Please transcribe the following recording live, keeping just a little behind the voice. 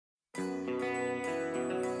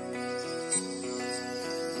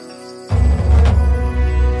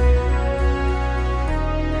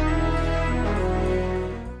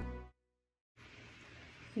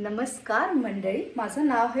नमस्कार मंडळी, माझं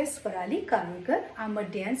नाव आहे Swarali कानूरकर. I'm a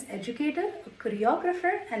dance educator, a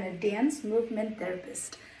choreographer and a dance movement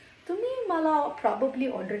therapist. तुम्ही मला probably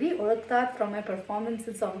already ओळखतात from my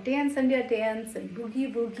performances on Dance India Dance and Boogie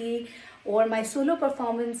Boogie or my solo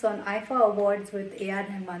performance on IFA Awards with A.R.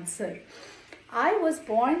 Rahman sir. I was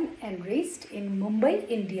born and raised in Mumbai,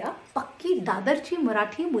 India. पक्की दादरची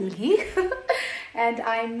मराठी मुलगी. And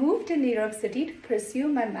I moved to New York City to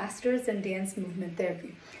pursue my master's in dance movement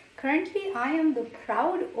therapy. Currently, I am the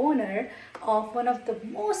proud owner of one of the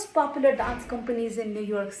most popular dance companies in New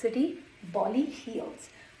York City, Bolly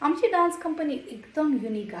Heels. Amchi dance company ekdam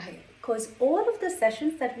unique ahe because all of the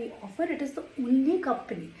sessions that we offer, it is the only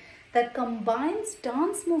company that combines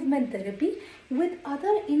dance movement therapy with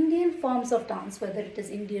other Indian forms of dance, whether it is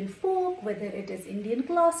Indian folk, whether it is Indian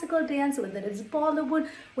classical dance, whether it's Bollywood,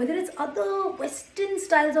 whether it's other Western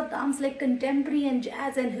styles of dance like contemporary and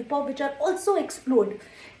jazz and hip hop, which are also explored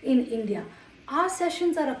in India. Our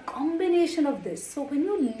sessions are a combination of this. So when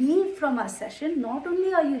you leave from our session, not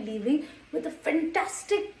only are you leaving with a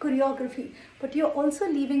fantastic choreography, but you're also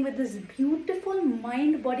leaving with this beautiful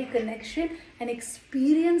mind-body connection and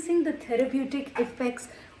experiencing the therapeutic effects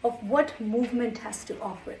of what movement has to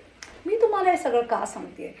offer. मी तुम्हाला हे सगळं का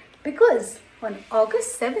सांगते? Because on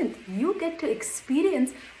August 7th, you get to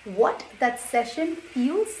experience what that session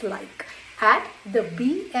feels like at the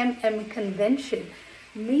BMM convention.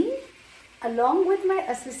 Me, along with my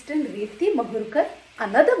assistant Reti Mahurkar,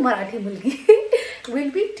 another Marathi mulgi, will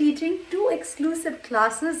be teaching 2 exclusive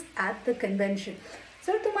classes at the convention.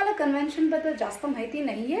 So, तुम्हाला convention बद्दल जास्त माहिती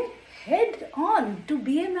नाहीये, head on to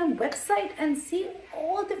BMM website and see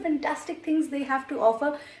all the fantastic things they have to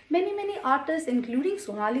offer. Many artists, including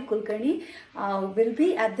Sonali Kulkarni, will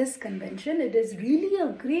be at this convention. It is really a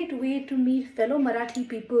great way to meet fellow Marathi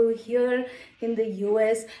people here in the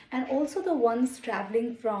US and also the ones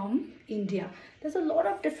traveling from India. There's a lot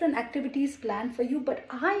of different activities planned for you, but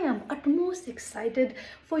I am utmost excited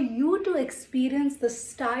for you to experience the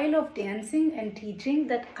style of dancing and teaching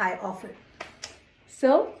that I offer.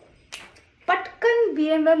 So, पटकन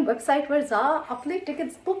BMM website वर जा, आपले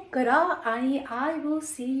tickets book करा आणि I will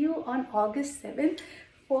see you on August 7th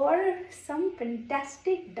for some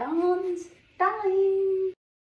fantastic dance time.